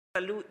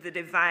Salute the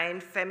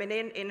divine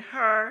feminine in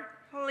her.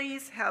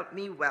 Please help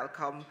me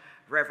welcome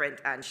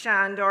Rev Ann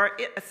Shand, our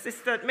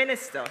assistant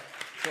minister,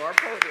 to our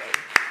podium.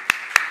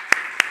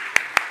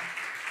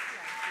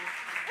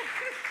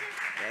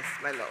 Yes,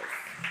 my love.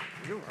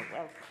 You are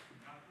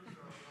welcome.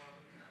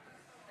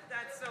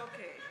 That's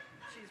okay.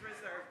 She's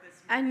reserved this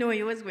morning. I know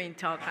you was going to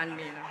talk on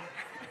me now.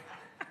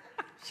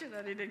 Should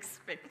I didn't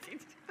expect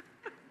it.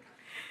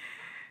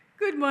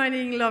 Good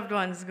morning, loved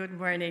ones. Good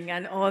morning,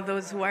 and all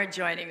those who are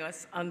joining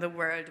us on the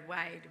World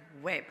Wide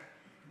Web.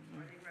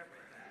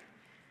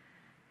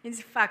 In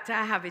fact,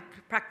 I have it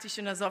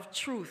practitioners of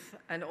truth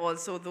and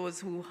also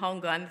those who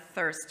hunger and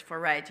thirst for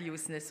right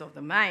useness of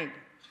the mind.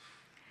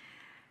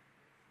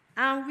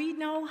 And we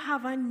now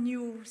have a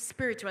new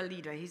spiritual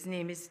leader. His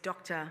name is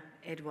Dr.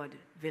 Edward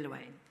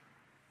Villewine.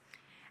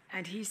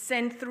 And he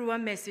sent through a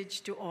message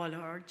to all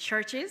our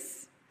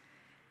churches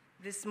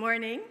this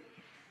morning,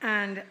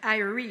 and I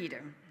read.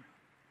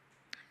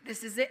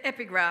 This is the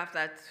epigraph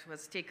that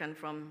was taken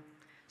from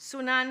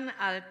Sunan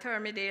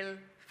al-Termidale,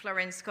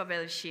 Florence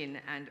Covell Shin,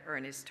 and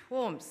Ernest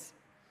Holmes.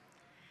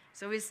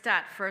 So we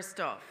start first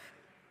off.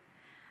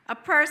 A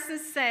person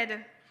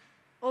said,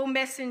 "O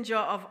messenger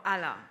of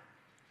Allah,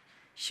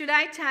 should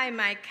I tie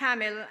my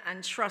camel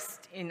and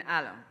trust in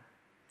Allah?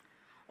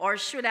 Or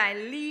should I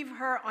leave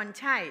her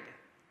untied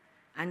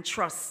and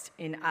trust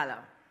in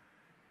Allah?"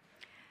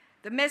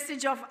 The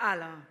message of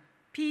Allah,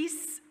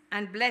 peace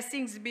and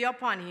blessings be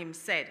upon him,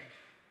 said,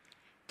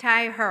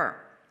 "Tie her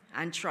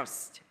and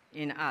trust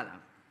in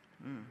Allah."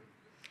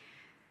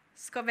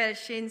 Scovell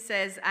Shin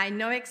says, "I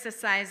now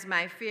exercise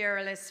my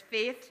fearless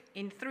faith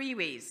in 3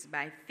 ways: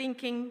 by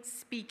thinking,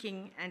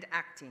 speaking, and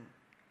acting.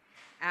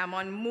 I am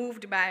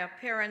unmoved by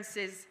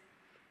appearances,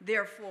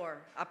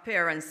 therefore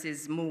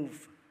appearances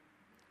move."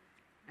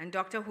 And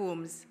Dr.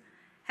 Holmes,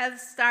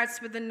 health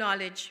starts with the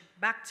knowledge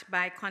backed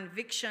by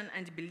conviction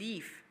and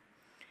belief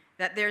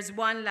that there's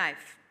one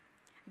life.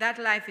 That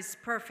life is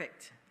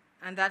perfect,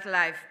 and that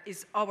life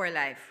is our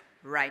life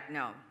right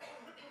now.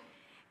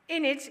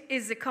 In it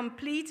is a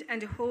complete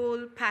and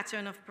whole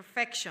pattern of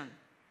perfection.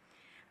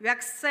 We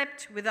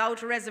accept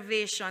without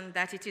reservation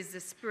that it is the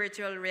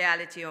spiritual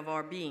reality of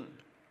our being.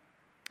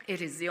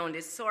 It is the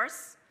only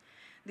source,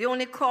 the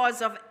only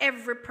cause of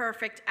every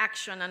perfect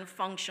action and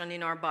function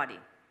in our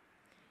body.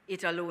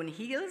 It alone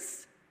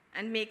heals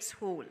and makes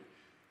whole.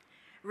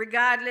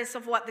 Regardless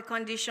of what the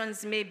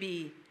conditions may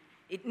be,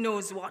 it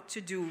knows what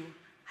to do,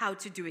 how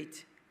to do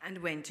it, and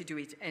when to do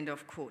it, end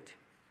of quote.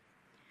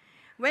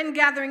 When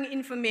gathering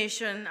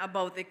information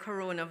about the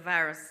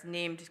coronavirus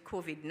named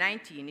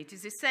COVID-19, it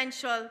is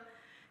essential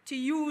to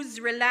use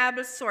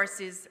reliable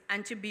sources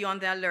and to be on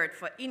the alert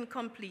for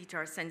incomplete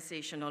or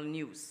sensational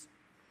news.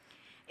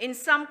 In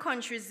some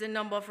countries, the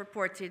number of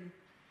reported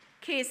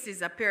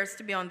cases appears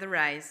to be on the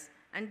rise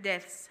and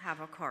deaths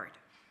have occurred.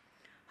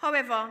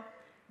 However,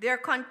 there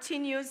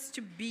continues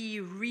to be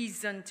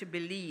reason to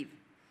believe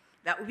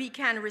that we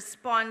can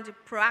respond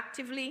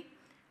proactively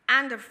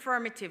and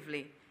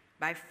affirmatively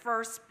by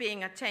first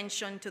paying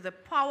attention to the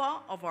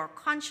power of our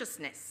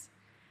consciousness,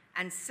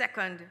 and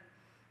second,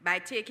 by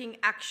taking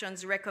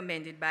actions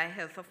recommended by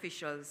health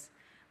officials,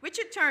 which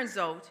it turns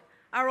out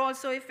are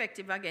also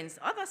effective against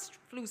other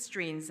flu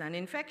strains and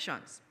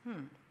infections.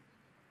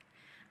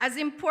 As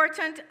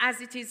important as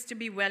it is to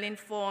be well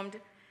informed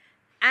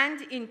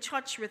and in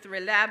touch with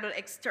reliable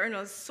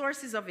external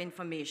sources of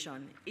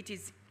information, it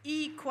is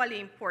equally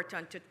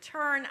important to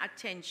turn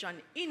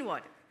attention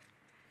inward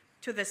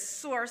to the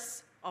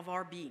source of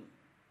our being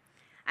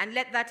and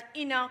let that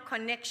inner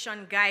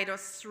connection guide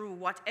us through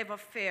whatever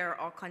fear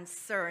or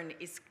concern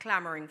is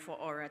clamoring for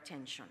our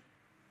attention.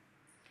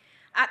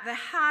 At the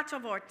heart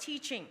of our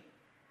teaching,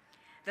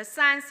 the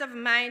science of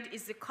mind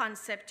is the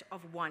concept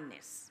of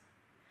oneness.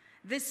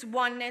 This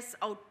oneness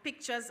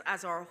outpictures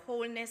as our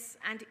wholeness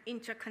and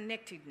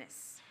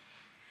interconnectedness.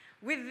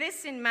 With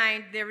this in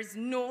mind, there is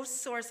no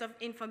source of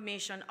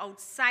information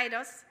outside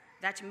us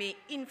that may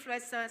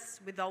influence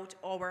us without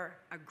our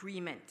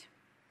agreement.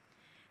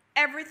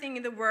 Everything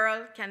in the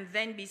world can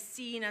then be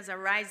seen as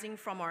arising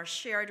from our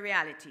shared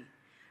reality,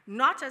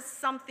 not as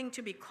something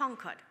to be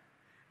conquered,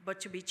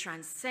 but to be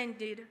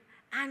transcended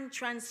and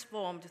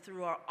transformed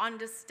through our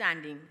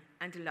understanding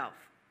and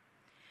love.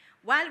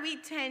 While we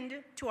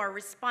tend to our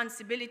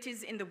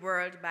responsibilities in the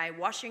world by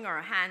washing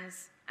our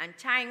hands and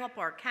tying up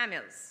our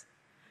camels,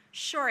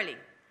 surely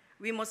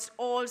we must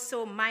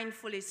also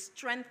mindfully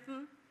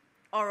strengthen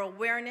our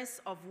awareness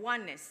of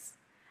oneness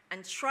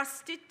and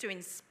trust it to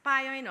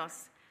inspire in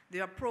us the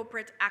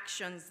appropriate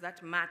actions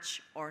that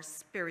match our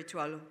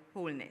spiritual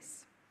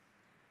wholeness.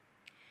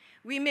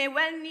 We may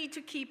well need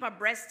to keep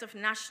abreast of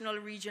national,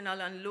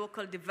 regional, and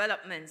local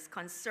developments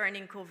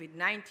concerning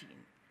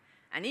COVID-19.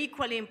 And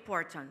equally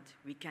important,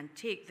 we can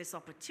take this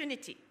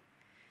opportunity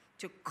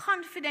to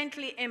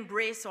confidently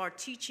embrace our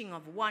teaching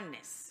of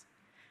oneness,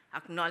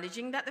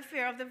 acknowledging that the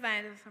fear of the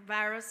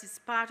virus is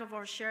part of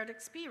our shared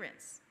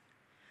experience.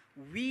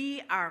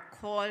 We are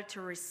called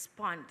to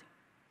respond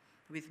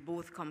with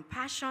both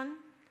compassion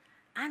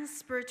and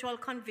spiritual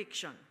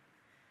conviction,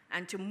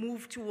 and to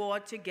move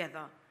toward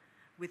together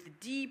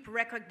with deep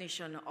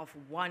recognition of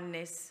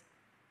oneness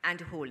and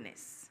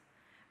wholeness.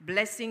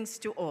 Blessings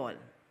to all.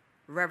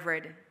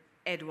 Reverend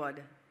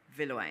Edward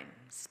Villoine,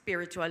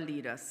 Spiritual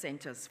Leader,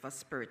 Centers for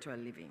Spiritual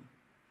Living.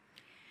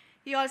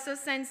 He also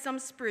sent some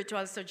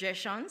spiritual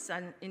suggestions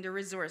and in the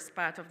resource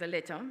part of the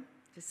letter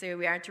to say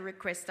we are to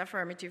request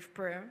affirmative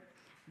prayer,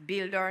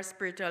 build our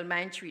spiritual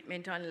mind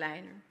treatment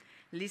online,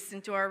 listen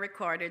to our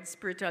recorded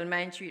spiritual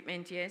mind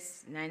treatment,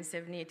 yes,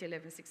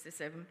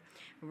 978-1167,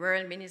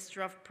 World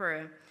Ministry of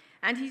Prayer.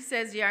 And he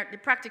says the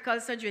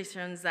practical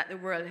suggestions that the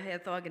World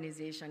Health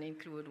Organization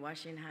include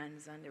washing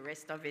hands and the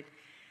rest of it,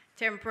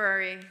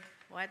 temporary,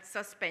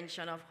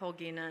 suspension of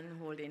hugging and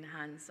holding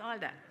hands, all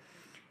that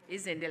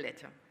is in the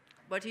letter.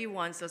 But he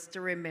wants us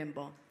to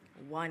remember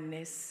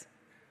oneness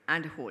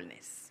and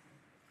wholeness.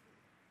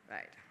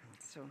 Right,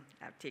 so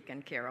I've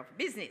taken care of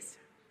business.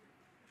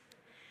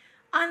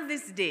 On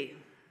this day,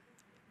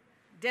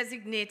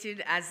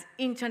 designated as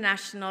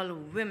International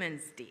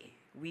Women's Day,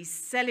 we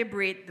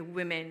celebrate the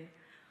women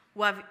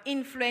who have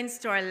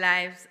influenced our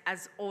lives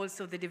as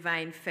also the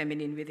divine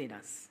feminine within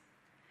us.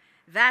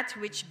 That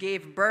which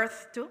gave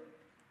birth to,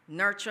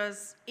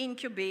 nurtures,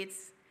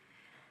 incubates,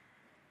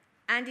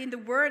 and in the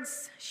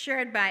words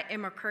shared by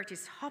Emma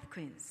Curtis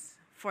Hopkins,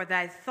 for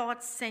thy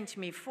thoughts sent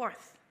me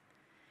forth,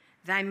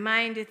 thy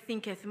mind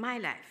thinketh my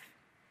life,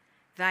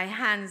 thy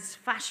hands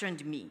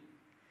fashioned me.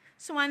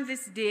 So on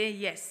this day,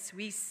 yes,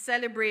 we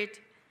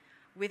celebrate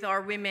with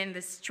our women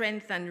the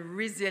strength and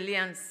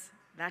resilience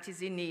that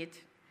is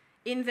innate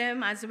in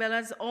them as well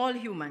as all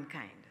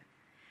humankind,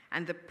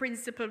 and the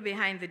principle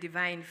behind the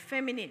divine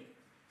feminine,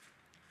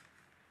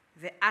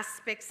 the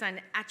aspects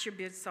and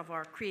attributes of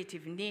our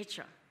creative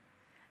nature,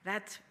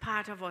 that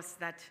part of us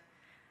that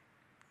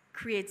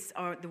creates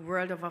the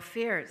world of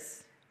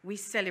affairs. We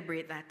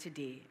celebrate that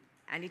today.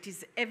 And it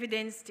is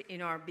evidenced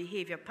in our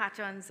behavior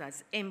patterns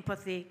as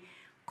empathy,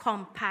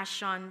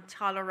 compassion,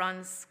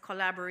 tolerance,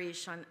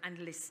 collaboration, and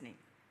listening.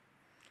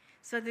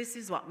 So this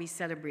is what we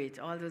celebrate,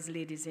 all those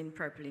ladies in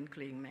purple,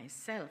 including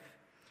myself.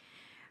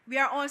 We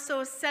are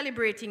also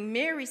celebrating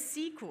Mary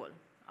Sequel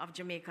of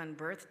Jamaican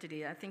birth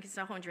today. I think it's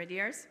 100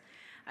 years.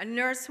 A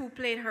nurse who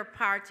played her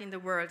part in the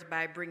world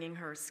by bringing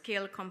her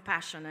skill,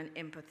 compassion, and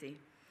empathy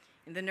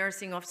in the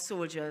nursing of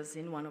soldiers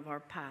in one of our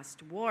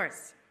past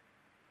wars.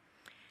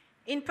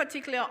 In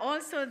particular,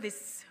 also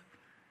this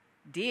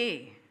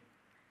day,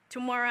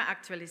 tomorrow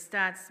actually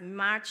starts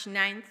March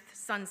 9th,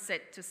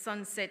 sunset to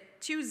sunset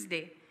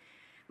Tuesday,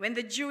 when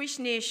the Jewish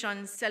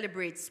nation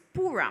celebrates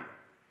Purim,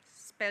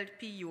 spelled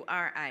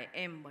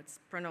P-U-R-I-M, but it's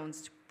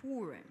pronounced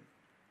Purim.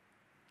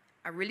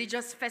 A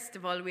religious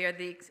festival where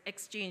they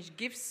exchange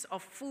gifts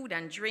of food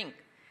and drink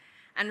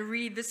and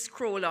read the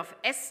scroll of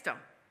Esther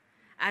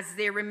as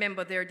they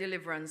remember their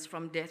deliverance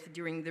from death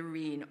during the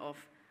reign of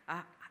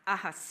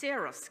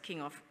Ahasuerus, king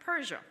of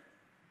Persia.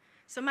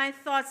 So my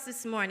thoughts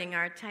this morning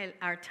are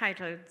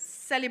titled,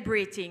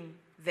 Celebrating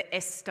the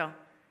Esther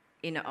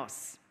in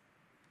Us.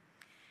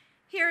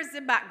 Here's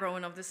the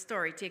background of the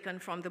story taken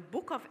from the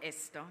book of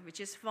Esther, which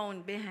is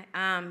found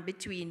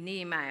between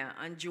Nehemiah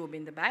and Job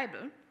in the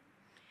Bible.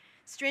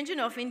 Strange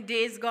enough, in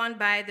days gone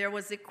by, there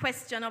was a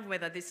question of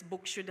whether this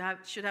book should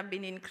have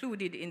been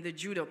included in the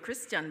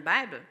Judeo-Christian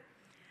Bible,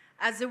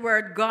 as the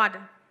word God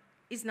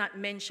is not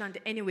mentioned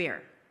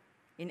anywhere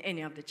in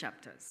any of the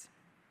chapters.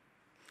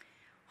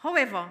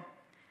 However,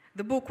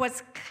 the book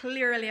was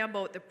clearly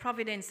about the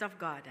providence of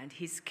God and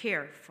his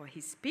care for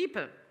his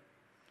people.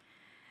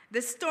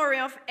 The story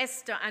of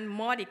Esther and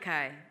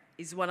Mordecai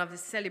is one of the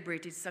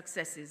celebrated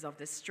successes of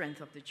the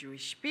strength of the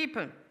Jewish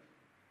people.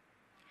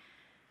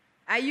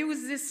 I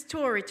use this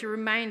story to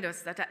remind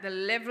us that at the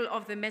level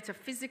of the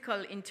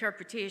metaphysical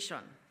interpretation,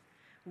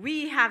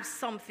 we have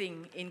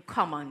something in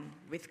common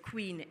with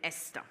Queen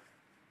Esther,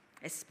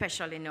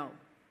 especially now.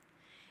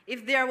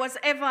 If there was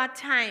ever a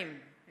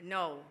time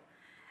now,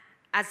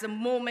 as a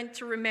moment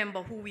to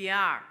remember who we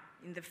are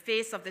in the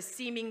face of the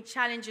seeming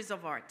challenges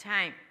of our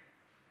time,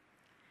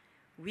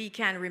 we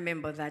can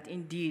remember that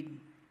indeed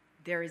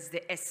there is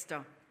the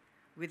Esther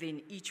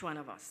within each one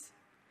of us.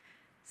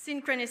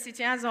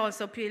 Synchronicity has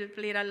also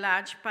played a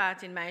large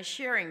part in my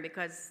sharing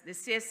because the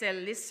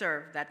CSL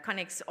listserv that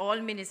connects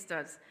all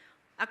ministers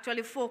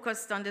actually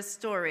focused on the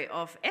story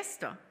of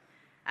Esther,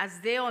 as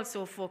they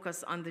also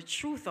focus on the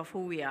truth of who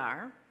we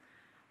are.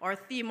 Our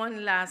theme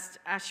on last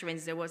Ash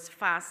Wednesday was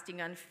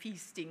fasting and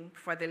feasting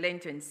for the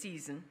Lenten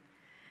season.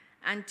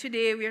 And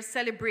today we are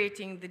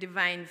celebrating the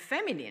divine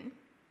feminine,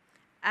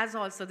 as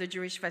also the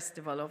Jewish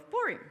festival of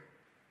Purim.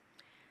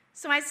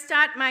 So I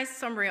start my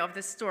summary of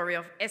the story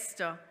of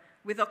Esther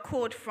with a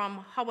quote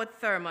from Howard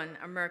Thurman,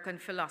 American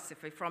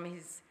philosopher, from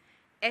his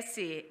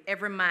essay,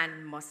 Every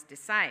Man Must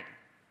Decide.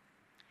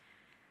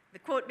 The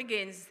quote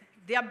begins,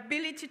 "The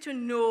ability to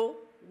know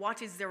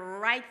what is the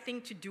right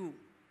thing to do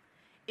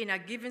in a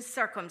given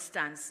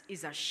circumstance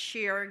is a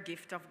sheer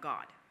gift of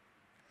God.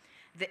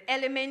 The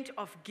element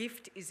of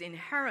gift is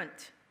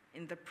inherent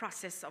in the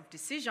process of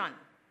decision.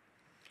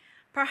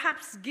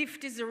 Perhaps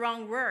gift is the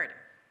wrong word,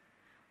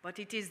 but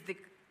it is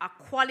a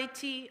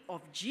quality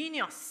of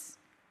genius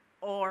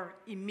or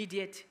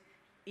immediate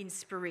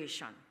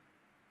inspiration.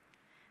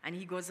 And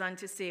he goes on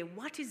to say,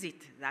 what is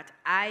it that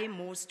I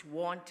most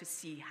want to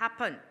see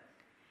happen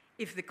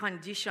if the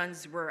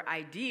conditions were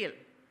ideal,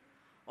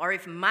 or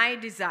if my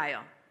desires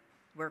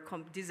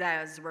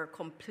were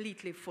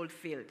completely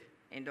fulfilled,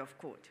 end of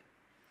quote.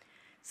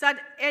 So at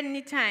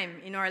any time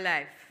in our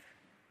life,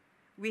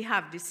 we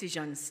have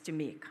decisions to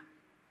make.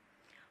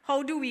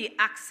 How do we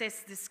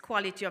access this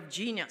quality of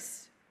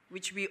genius,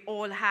 which we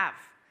all have,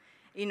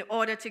 in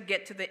order to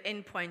get to the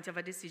end point of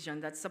a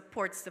decision that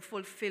supports the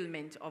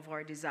fulfillment of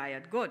our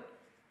desired good?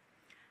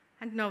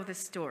 And now the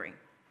story.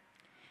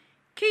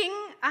 King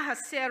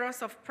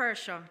Ahasuerus of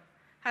Persia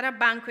had a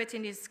banquet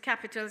in his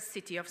capital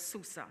city of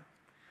Susa.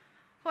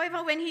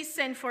 However, when he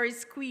sent for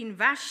his queen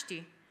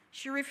Vashti,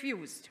 she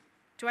refused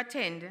to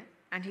attend,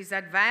 and his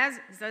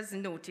advisors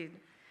noted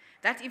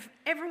that if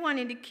everyone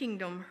in the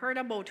kingdom heard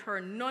about her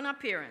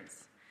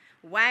non-appearance,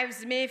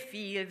 wives may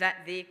feel that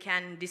they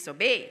can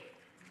disobey.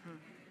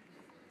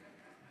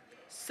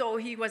 So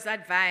he was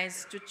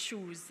advised to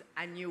choose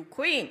a new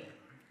queen,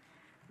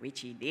 which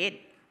he did.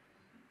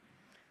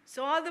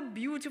 So all the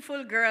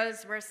beautiful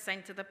girls were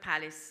sent to the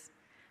palace,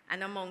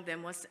 and among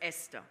them was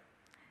Esther,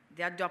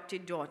 the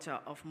adopted daughter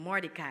of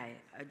Mordecai,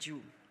 a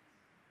Jew.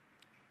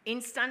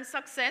 Instant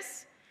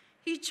success,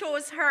 he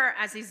chose her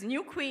as his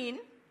new queen,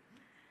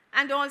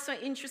 and also,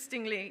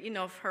 interestingly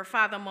enough, her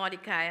father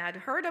Mordecai had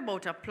heard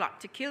about a plot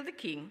to kill the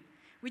king,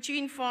 which he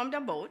informed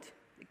about.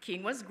 The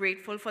king was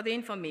grateful for the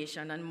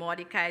information, and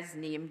Mordecai's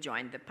name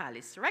joined the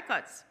palace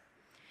records.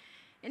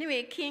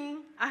 Anyway,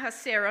 King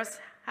Ahasuerus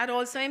had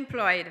also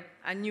employed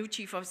a new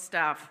chief of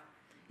staff.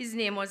 His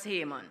name was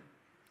Haman,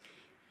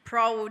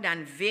 proud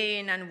and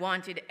vain and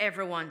wanted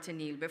everyone to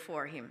kneel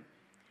before him.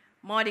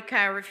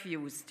 Mordecai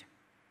refused.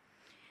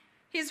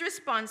 His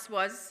response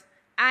was,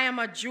 I am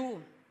a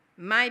Jew.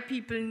 My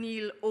people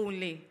kneel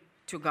only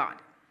to God.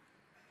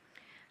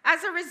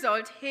 As a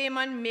result,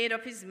 Haman made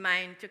up his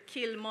mind to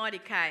kill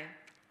Mordecai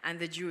and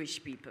the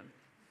Jewish people.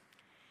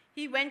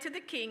 He went to the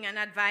king and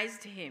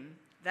advised him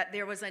that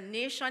there was a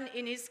nation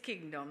in his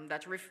kingdom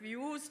that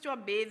refused to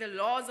obey the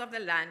laws of the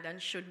land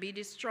and should be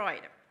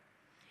destroyed.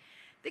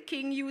 The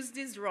king used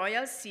his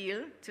royal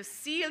seal to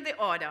seal the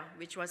order,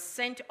 which was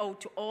sent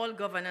out to all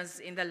governors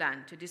in the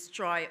land to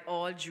destroy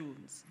all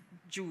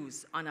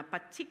Jews on a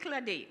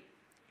particular day,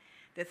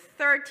 the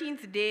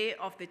 13th day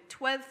of the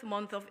 12th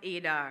month of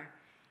Adar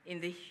in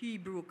the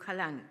Hebrew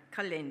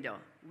calendar,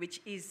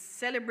 which is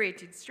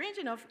celebrated, strange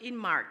enough, in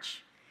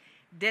March,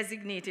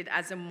 designated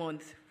as a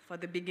month for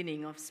the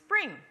beginning of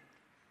spring.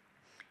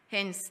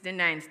 Hence, the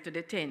 9th to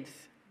the 10th,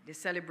 the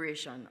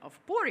celebration of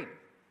Purim.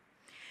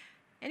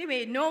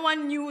 Anyway, no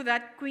one knew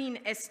that Queen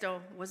Esther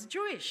was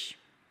Jewish.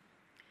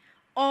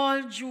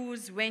 All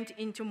Jews went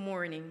into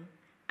mourning,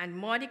 and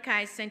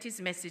Mordecai sent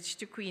his message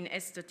to Queen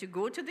Esther to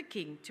go to the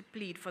king to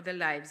plead for the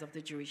lives of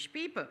the Jewish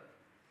people.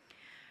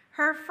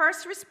 Her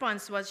first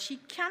response was she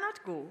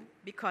cannot go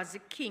because the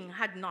king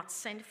had not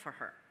sent for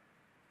her.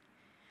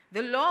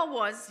 The law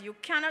was you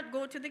cannot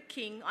go to the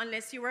king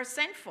unless you are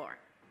sent for.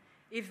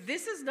 If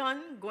this is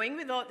done, going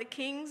without the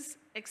king's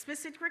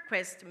explicit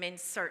request meant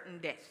certain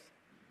death.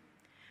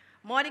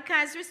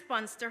 Mordecai's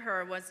response to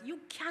her was, you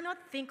cannot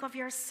think of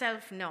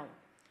yourself now.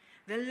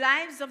 The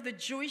lives of the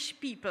Jewish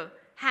people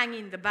hang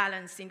in the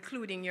balance,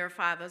 including your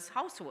father's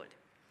household.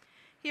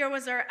 Here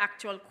was our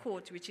actual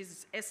quote, which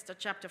is Esther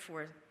chapter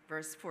 4,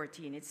 verse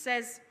 14. It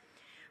says,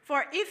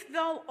 for if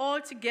thou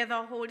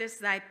altogether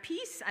holdest thy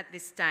peace at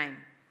this time,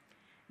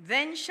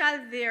 then shall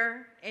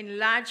their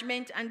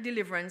enlargement and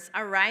deliverance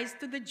arise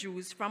to the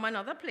Jews from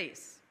another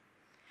place.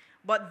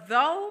 But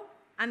thou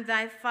and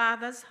thy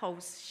father's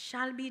house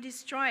shall be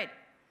destroyed.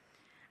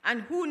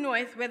 And who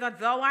knoweth whether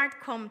thou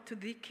art come to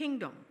the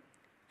kingdom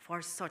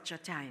for such a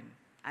time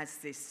as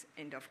this,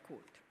 end of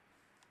quote.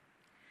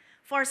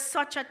 For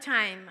such a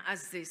time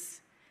as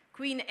this,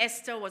 Queen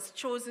Esther was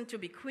chosen to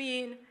be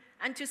queen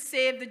and to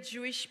save the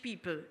Jewish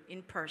people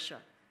in Persia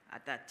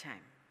at that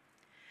time.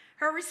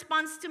 Her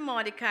response to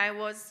Mordecai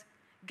was,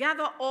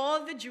 gather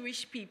all the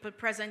Jewish people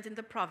present in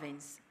the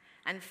province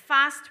and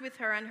fast with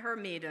her and her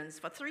maidens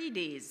for 3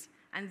 days,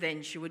 and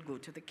then she would go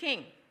to the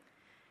king.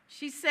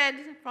 She said,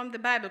 from the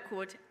Bible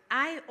quote,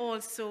 I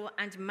also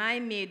and my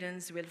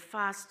maidens will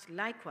fast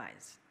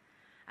likewise,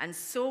 and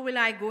so will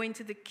I go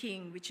into the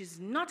king, which is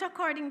not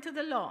according to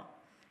the law,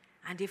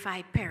 and if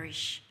I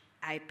perish,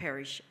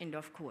 end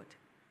of quote.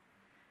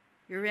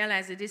 You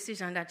realize the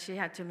decision that she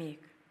had to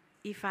make.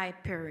 If I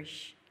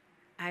perish,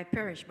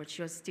 but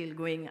she was still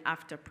going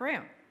after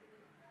prayer.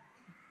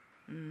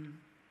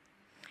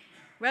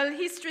 Well,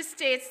 history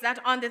states that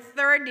on the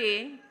 3rd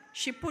day,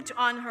 she put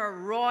on her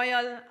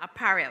royal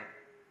apparel.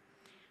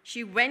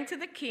 She went to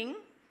the king,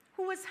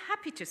 who was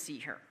happy to see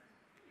her.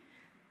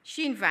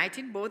 She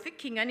invited both the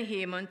king and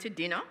Haman to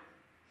dinner.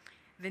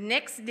 The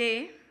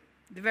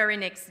very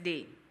next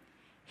day,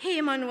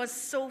 Haman was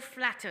so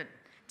flattered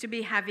to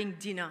be having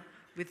dinner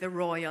with the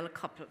royal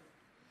couple.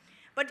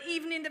 But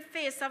even in the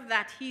face of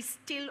that, he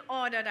still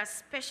ordered a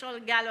special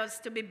gallows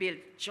to be built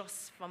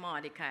just for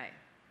Mordecai.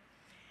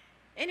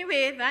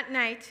 Anyway, that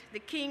night, the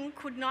king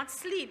could not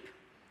sleep.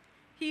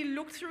 He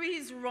looked through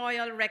his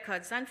royal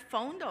records and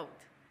found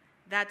out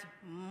that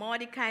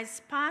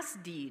Mordecai's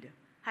past deed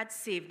had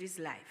saved his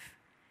life,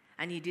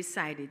 and he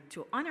decided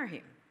to honor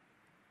him.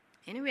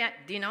 Anyway,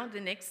 at dinner the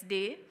next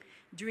day,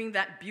 during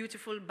that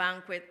beautiful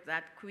banquet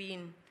that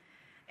Queen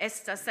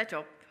Esther set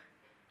up,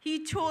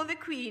 he told the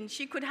queen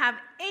she could have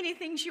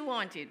anything she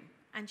wanted,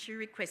 and she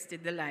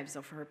requested the lives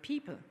of her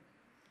people.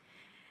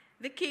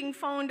 The king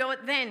found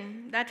out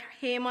then that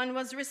Haman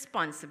was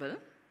responsible,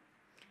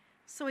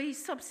 so he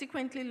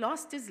subsequently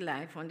lost his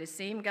life on the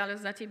same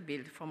gallows that he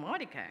built for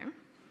Mordecai.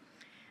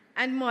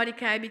 And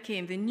Mordecai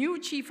became the new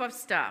chief of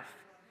staff,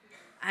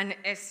 and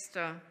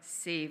Esther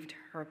saved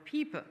her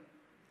people.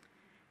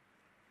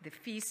 The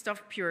Feast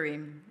of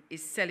Purim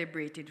is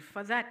celebrated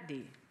for that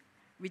day,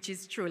 which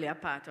is truly a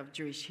part of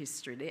Jewish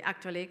history. They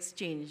actually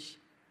exchange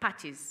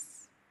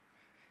patties,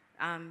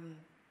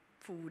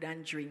 food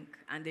and drink,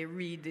 and they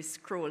read the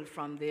scroll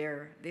from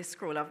the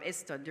scroll of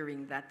Esther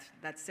during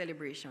that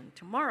celebration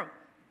tomorrow.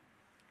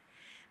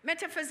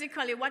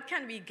 Metaphysically, what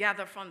can we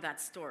gather from that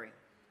story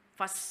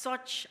for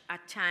such a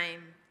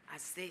time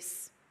as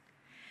this?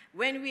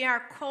 When we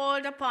are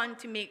called upon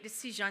to make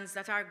decisions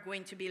that are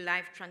going to be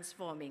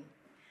life-transforming,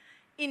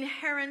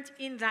 inherent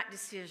in that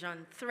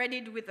decision,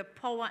 threaded with the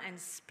power and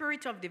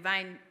spirit of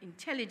divine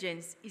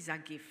intelligence, is a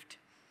gift,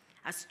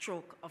 a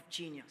stroke of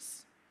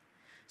genius.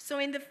 So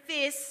in the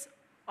face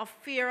of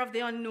fear of the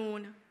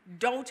unknown,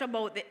 doubt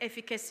about the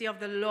efficacy of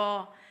the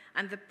law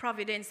and the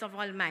providence of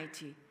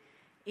Almighty,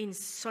 in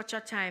such a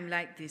time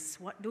like this,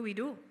 what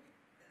do?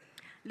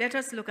 Let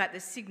us look at the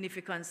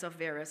significance of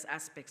various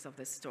aspects of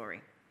the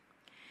story.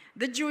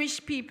 The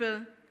Jewish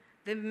people,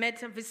 the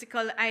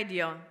metaphysical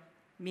idea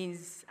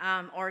means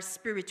our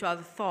spiritual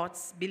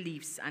thoughts,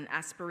 beliefs, and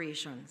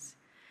aspirations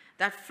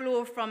that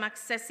flow from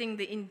accessing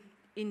the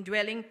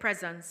indwelling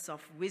presence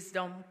of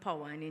wisdom,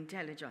 power, and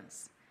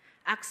intelligence,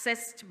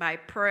 accessed by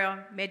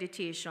prayer,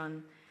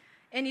 meditation,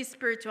 any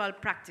spiritual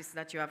practice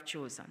that you have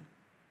chosen.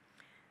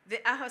 The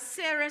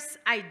Ahasuerus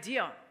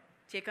idea,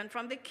 taken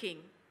from the king,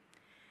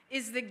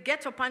 is the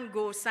get up and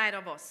go side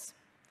of us,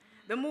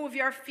 the move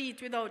your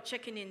feet without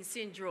checking in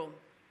syndrome.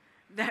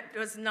 That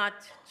does not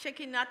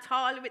check in at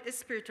all with the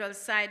spiritual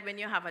side when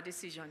you have a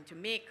decision to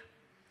make.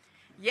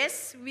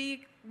 Yes,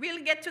 we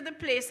will get to the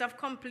place of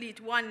complete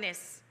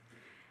oneness,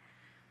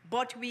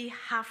 but we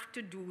have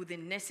to do the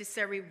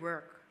necessary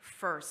work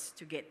first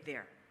to get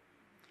there.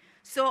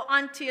 So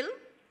until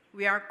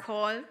we are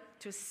called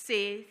to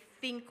say,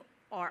 think,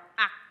 or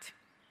act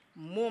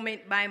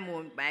moment by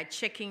moment by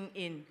checking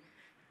in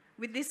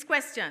with this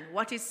question: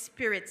 what is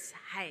Spirit's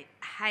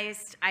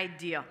highest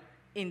idea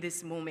in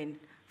this moment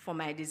for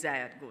my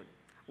desired good?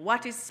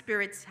 What is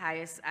Spirit's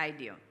highest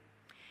idea?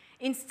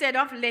 Instead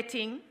of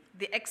letting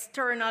the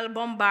external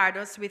bombard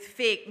us with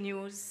fake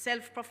news,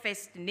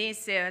 self-professed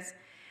naysayers,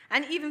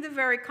 and even the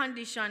very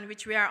condition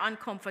which we are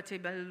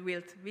uncomfortable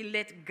with, we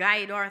let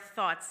guide our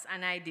thoughts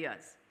and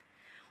ideas.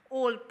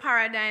 Old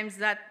paradigms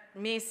that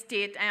may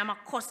state, I am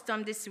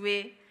accustomed this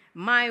way,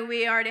 my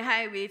way or the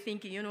highway,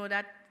 thinking, you know,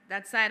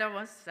 that side of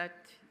us,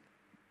 that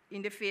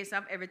in the face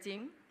of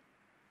everything,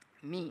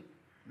 me.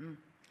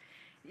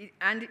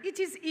 And it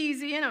is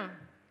easy, you know,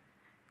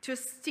 to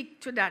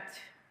stick to that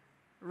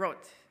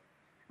route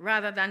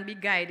rather than be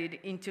guided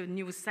into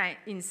new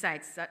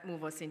insights that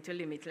move us into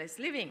limitless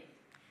living.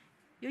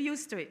 You're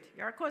used to it.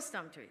 You're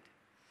accustomed to it.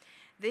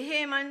 The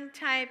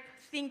Haman-type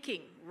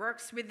thinking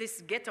works with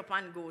this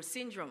get-up-and-go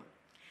syndrome.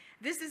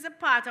 This is a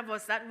part of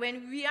us that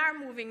when we are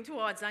moving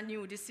towards a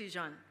new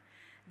decision,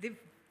 the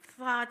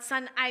thoughts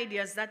and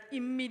ideas that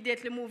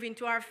immediately move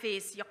into our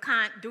face, you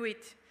can't do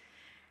it.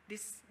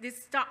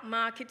 This stock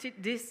market,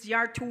 this,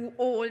 you're too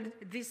old,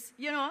 this,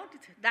 you know,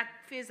 that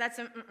phase, that's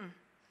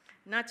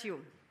not you.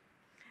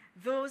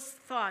 Those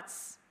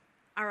thoughts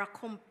are a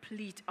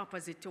complete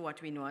opposite to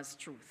what we know as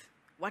truth.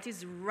 What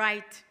is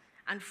right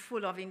and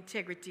full of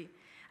integrity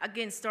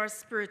against our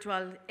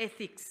spiritual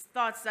ethics,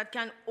 thoughts that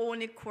can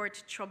only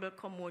court trouble,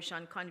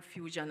 commotion,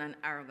 confusion, and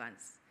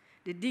arrogance.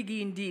 The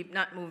digging deep,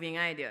 not moving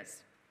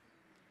ideas.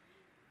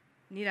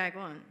 Need I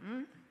go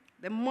on?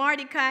 The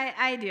Mordecai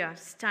idea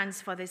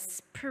stands for the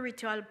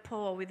spiritual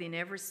power within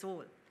every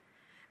soul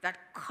that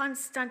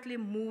constantly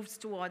moves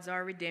towards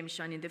our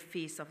redemption in the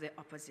face of the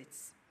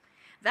opposites.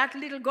 That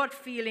little gut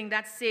feeling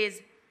that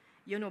says,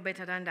 you know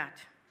better than that.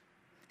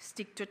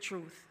 Stick to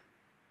truth.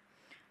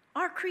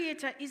 Our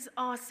Creator is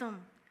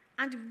awesome,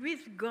 and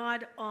with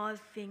God, all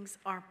things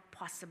are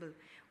possible.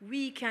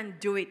 We can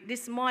do it.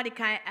 This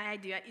Mordecai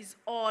idea is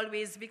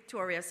always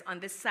victorious on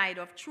the side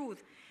of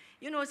truth.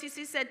 You know,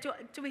 Sissy said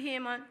to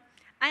Haman,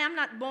 I am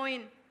not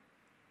bowing.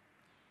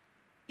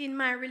 In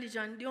my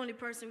religion, the only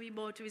person we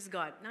bow to is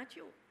God, not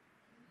you.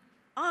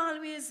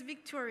 Always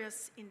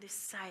victorious in the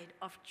side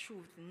of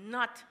truth,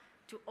 not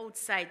to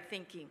outside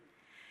thinking.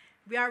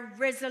 We are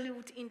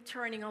resolute in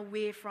turning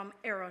away from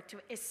error to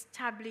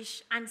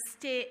establish and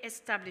stay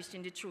established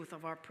in the truth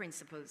of our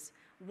principles,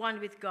 one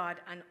with God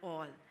and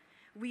all.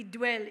 We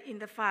dwell in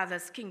the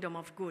Father's kingdom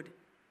of good.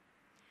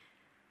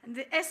 And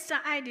the Esther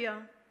idea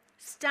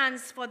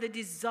stands for the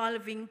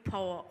dissolving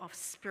power of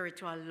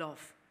spiritual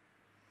love.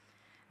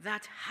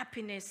 That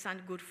happiness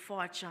and good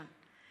fortune,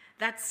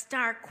 that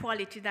star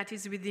quality that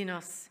is within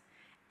us.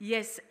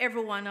 Yes,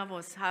 every one of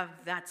us have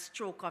that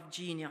stroke of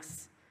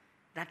genius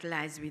that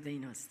lies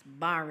within us,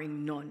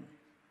 barring none.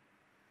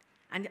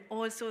 And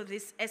also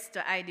this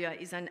Esther idea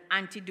is an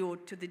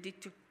antidote to the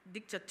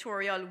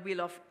dictatorial will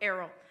of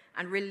error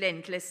and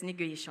relentless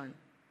negation.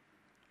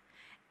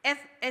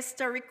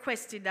 Esther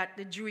requested that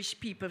the Jewish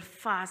people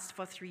fast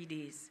for 3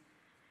 days.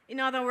 In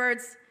other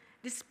words,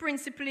 this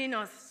principle in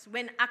us,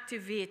 when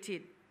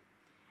activated,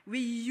 we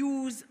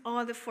use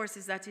all the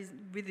forces that is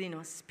within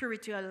us,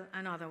 spiritual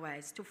and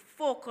otherwise, to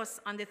focus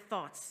on the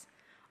thoughts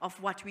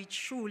of what we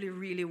truly,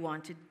 really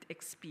want to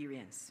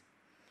experience.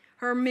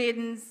 Her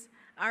maidens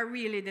are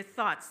really the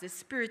thoughts, the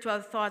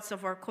spiritual thoughts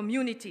of our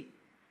community.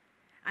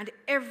 And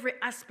every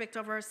aspect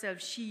of herself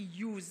she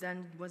used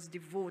and was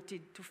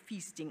devoted to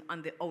feasting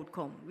on the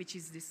outcome, which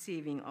is the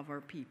saving of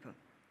our people.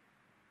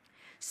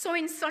 So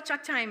in such a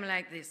time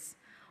like this,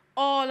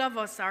 all of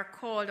us are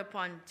called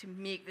upon to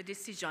make the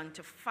decision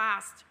to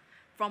fast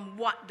from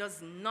what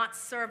does not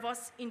serve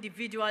us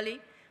individually,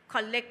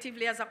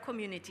 collectively as a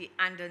community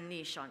and a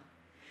nation.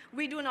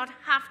 We do not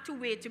have to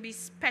wait to be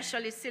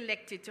specially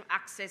selected to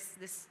access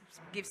the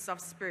gifts of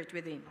spirit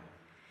within.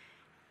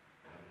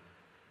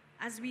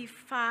 As we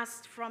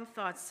fast from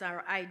thoughts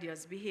or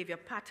ideas, behavior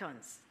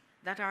patterns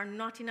that are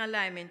not in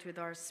alignment with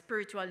our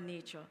spiritual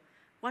nature,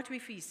 what we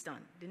feast on,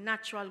 the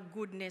natural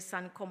goodness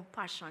and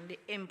compassion, the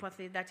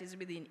empathy that is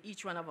within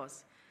each one of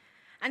us,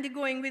 and the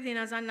going within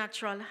as a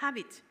natural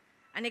habit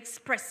and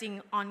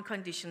expressing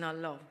unconditional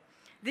love.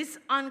 This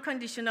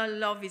unconditional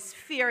love is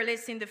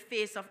fearless in the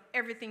face of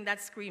everything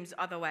that screams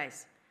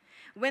otherwise.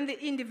 When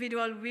the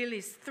individual will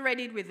is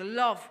threaded with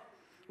love,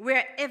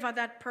 wherever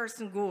that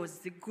person goes,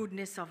 the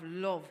goodness of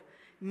love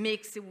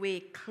makes the way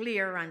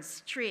clear and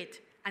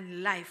straight,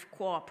 and life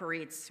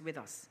cooperates with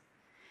us.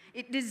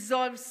 It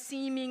dissolves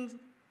seeming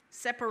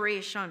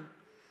separation.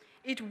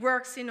 It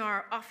works in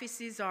our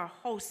offices, our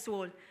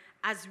household,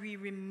 as we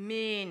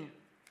remain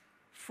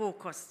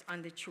focused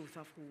on the truth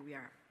of who we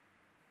are.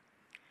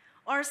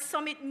 Our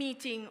summit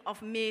meeting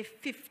of May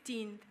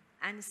 15th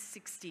and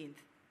 16th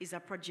is a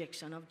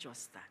projection of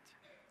just that.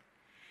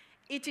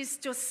 It is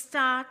to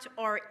start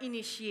or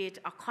initiate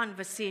a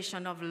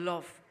conversation of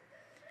love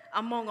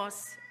among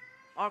us,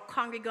 our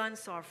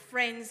congregants, our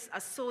friends,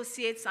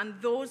 associates,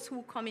 and those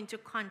who come into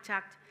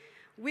contact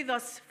with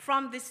us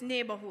from this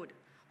neighborhood,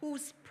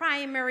 whose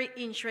primary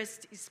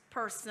interest is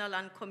personal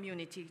and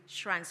community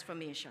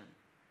transformation.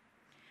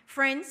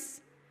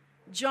 Friends,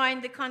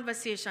 join the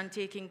conversation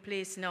taking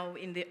place now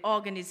in the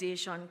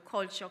organization,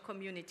 culture,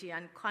 community,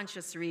 and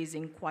conscious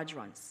raising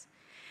quadrants.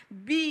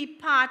 Be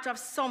part of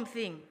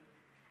something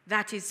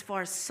that is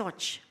for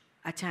such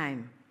a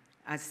time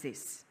as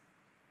this.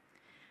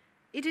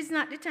 It is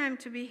not the time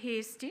to be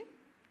hasty.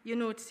 You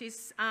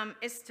notice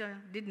Esther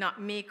did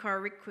not make her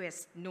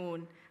request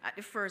known at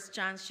the first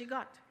chance she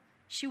got.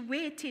 She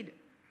waited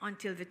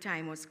until the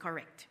time was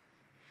correct.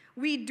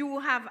 We do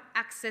have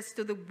access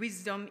to the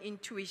wisdom,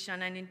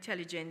 intuition, and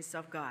intelligence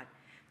of God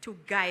to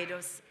guide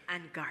us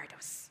and guard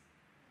us.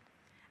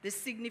 The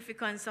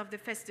significance of the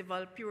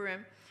festival,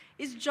 Purim,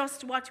 is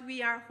just what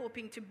we are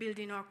hoping to build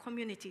in our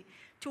community,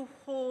 to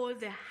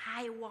hold the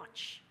high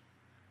watch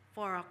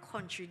for a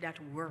country that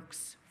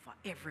works for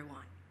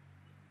everyone.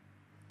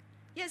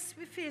 Yes,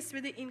 we're faced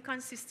with the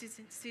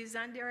inconsistencies,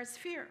 and there is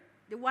fear,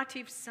 the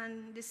what-ifs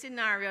and the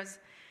scenarios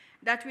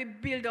that we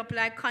build up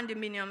like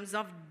condominiums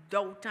of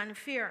doubt and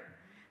fear,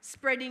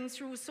 spreading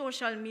through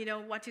social media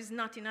what is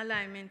not in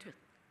alignment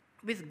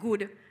with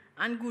good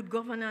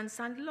governance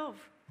and love.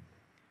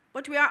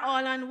 But we are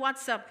all on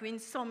WhatsApp in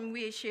some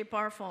way, shape,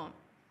 or form.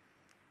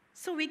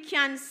 So we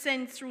can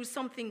send through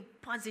something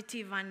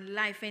positive and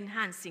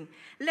life-enhancing.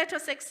 Let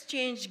us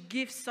exchange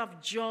gifts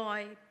of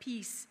joy,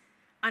 peace,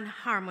 and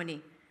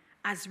harmony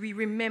as we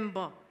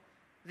remember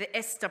the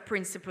Esther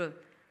principle,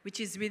 which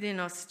is within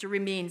us to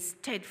remain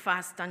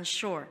steadfast and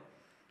sure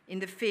in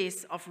the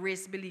face of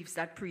race beliefs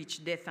that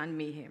preach death and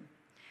mayhem.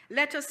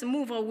 Let us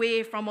move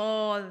away from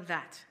all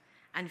that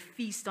and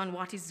feast on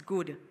what is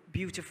good,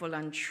 beautiful,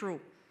 and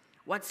true.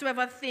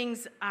 Whatsoever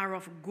things are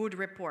of good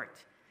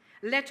report,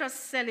 let us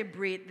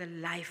celebrate the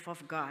life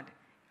of God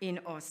in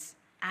us,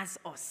 as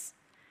us,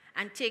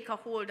 and take a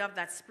hold of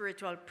that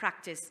spiritual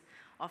practice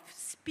of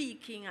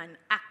speaking and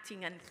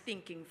acting and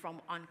thinking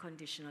from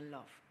unconditional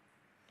love.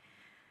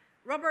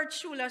 Robert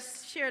Schuller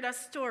shared a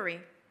story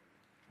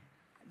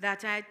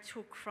that I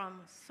took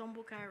from some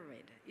book I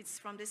read. It's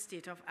from the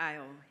state of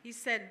Iowa. He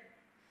said,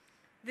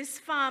 this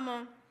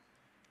farmer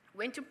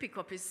went to pick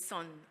up his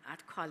son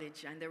at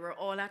college, and they were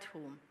all at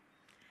home.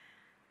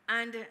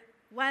 And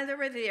while they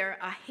were there,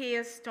 a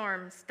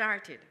hailstorm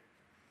started,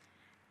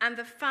 and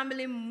the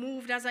family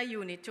moved as a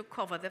unit to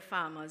cover the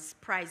farmer's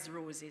prized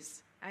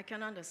roses. I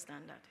can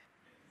understand that.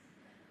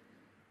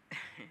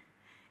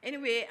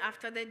 Anyway,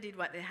 after they did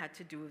what they had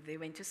to do, they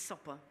went to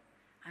supper,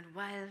 and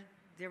while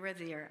they were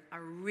there,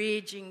 a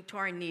raging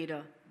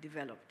tornado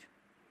developed.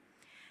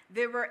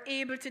 They were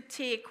able to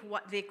take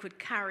what they could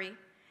carry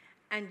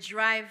and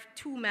drive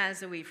 2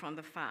 miles away from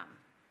the farm.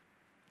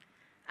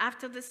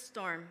 After the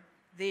storm,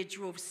 they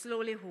drove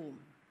slowly home.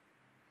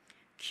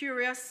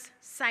 Curious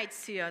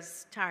sightseers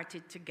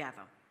started to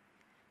gather,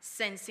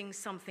 sensing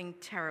something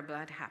terrible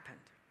had happened.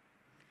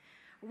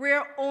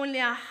 We're only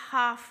a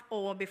half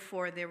hour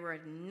before there were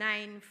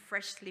 9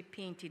 freshly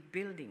painted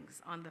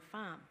buildings on the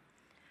farm.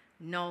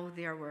 Now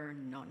there were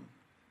none,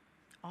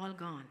 all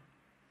gone.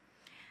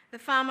 The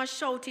farmer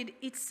shouted,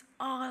 "It's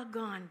all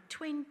gone,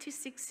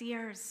 26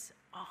 years,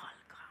 all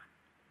gone."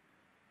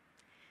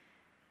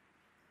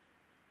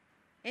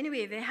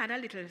 Anyway, they had a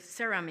little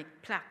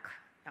ceramic plaque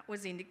that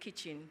was in the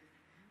kitchen,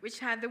 which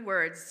had the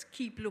words,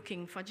 "Keep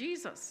looking for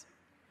Jesus."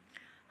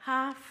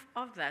 Half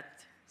of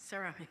that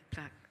ceramic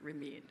plaque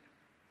remained.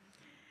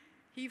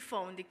 He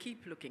found the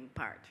keep looking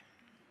part.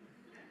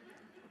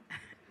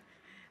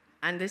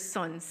 And the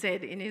son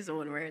said in his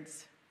own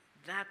words,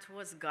 that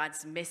was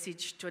God's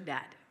message to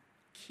Dad.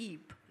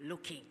 Keep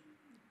looking,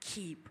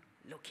 keep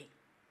looking.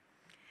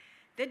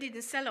 They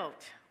didn't sell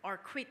out or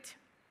quit.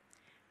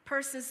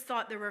 Persons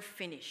thought they were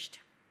finished,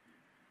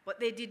 but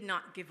they did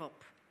not give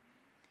up.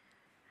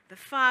 The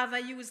father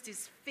used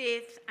his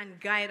faith and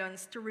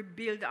guidance to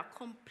rebuild a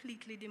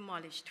completely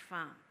demolished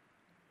farm.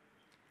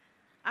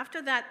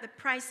 After that, the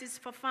prices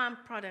for farm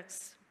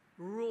products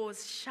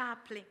rose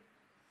sharply,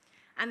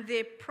 and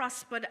they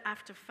prospered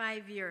after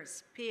 5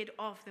 years, paid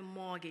off the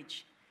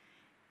mortgage.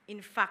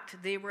 In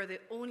fact, they were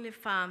the only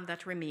farm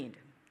that remained.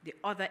 The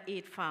other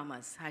 8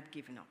 farmers had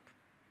given up.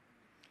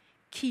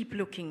 Keep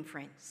looking,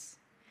 friends.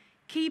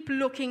 Keep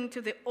looking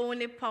to the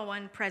only power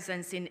and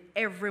presence in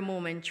every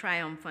moment,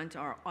 triumphant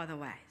or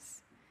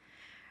otherwise.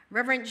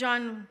 Reverend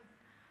John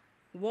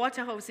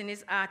Waterhouse, in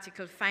his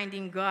article,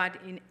 Finding God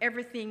in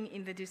Everything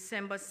in the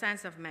December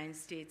Science of Mind,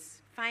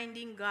 states,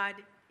 finding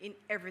God in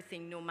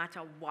everything, no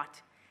matter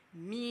what,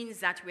 means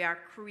that we are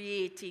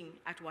creating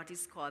at what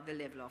is called the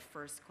level of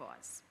first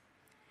cause.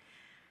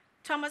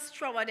 Thomas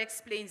Troward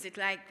explains it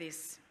like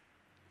this: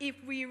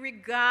 if we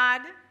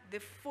regard the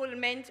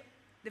fulfillment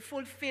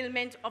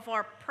of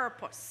our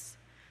purpose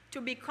to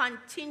be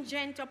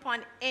contingent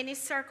upon any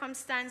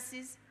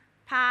circumstances,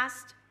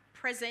 past,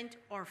 present,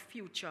 or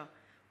future,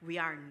 we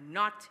are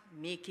not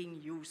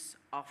making use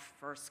of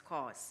first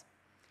cause.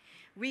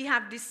 We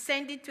have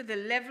descended to the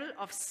level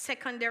of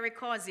secondary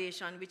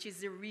causation, which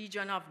is the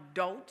region of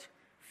doubt,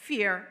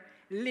 fear,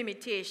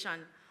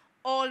 limitation,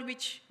 all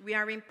which we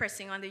are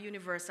impressing on the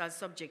universal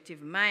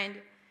subjective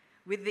mind,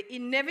 with the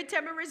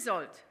inevitable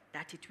result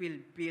that it will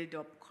build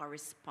up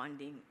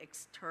corresponding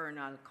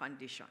external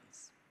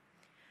conditions.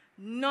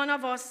 None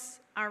of us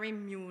are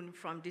immune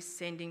from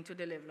descending to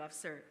the level of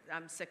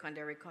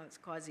secondary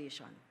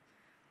causation,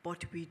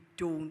 but we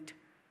don't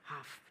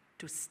have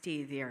to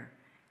stay there,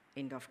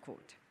 end of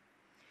quote.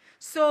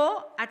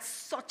 So, at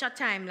such a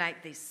time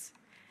like this,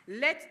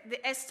 let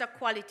the Esther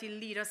quality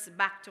lead us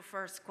back to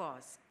first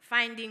cause,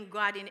 finding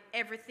God in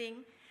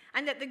everything,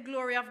 and let the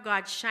glory of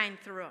God shine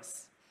through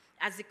us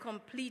as the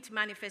complete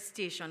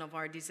manifestation of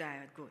our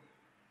desired good.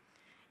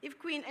 If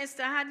Queen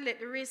Esther had let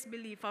the race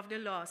belief of the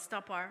law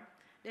stop her,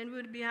 then we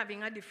would be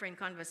having a different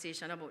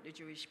conversation about the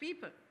Jewish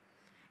people.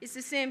 It's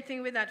the same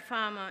thing with that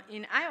farmer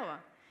in Iowa.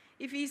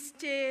 If he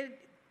stayed,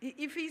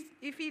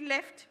 if he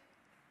left,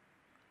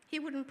 he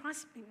wouldn't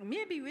prosper.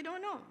 Maybe, we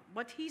don't know.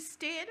 But he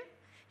stayed.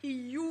 He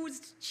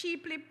used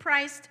cheaply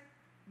priced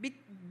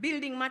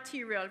building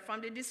material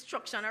from the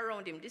destruction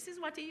around him. This is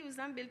what he used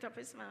and built up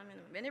his farm.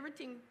 When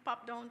everything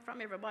popped down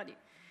from everybody,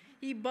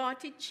 he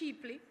bought it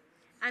cheaply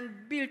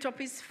and built up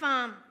his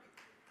farm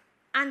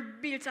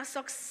and built a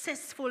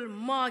successful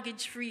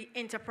mortgage-free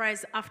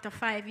enterprise after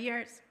 5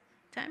 years.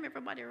 Time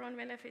everybody run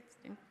well if it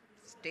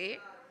stay.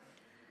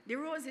 The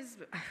roses,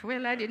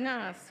 well, I didn't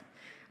ask.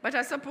 But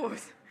I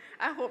suppose,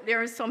 I hope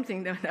there is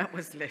something that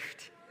was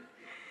left.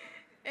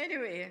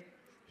 Anyway,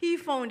 he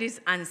found his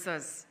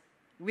answers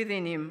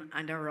within him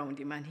and around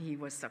him, and he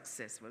was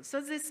successful.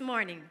 So this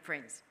morning,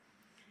 friends,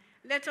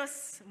 let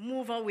us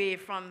move away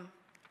from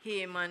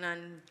Haman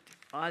and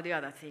all the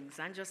other things,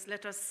 and just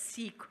let us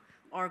seek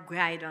our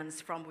guidance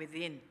from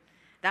within.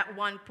 That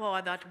one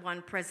power, that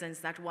one presence,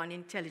 that one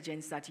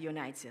intelligence that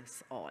unites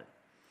us all.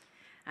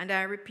 And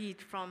I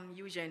repeat from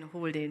Eugene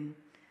Holden,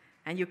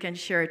 and you can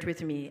share it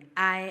with me: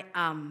 I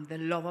am the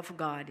love of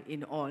God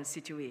in all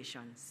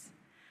situations.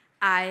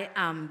 I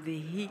am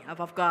the love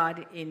of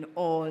God in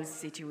all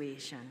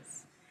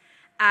situations.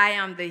 I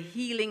am the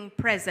healing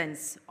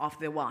presence of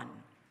the one.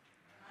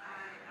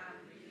 I am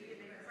the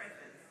healing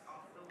presence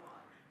of the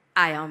one.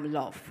 I am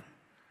love.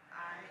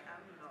 I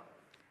am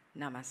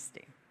love.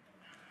 Namaste.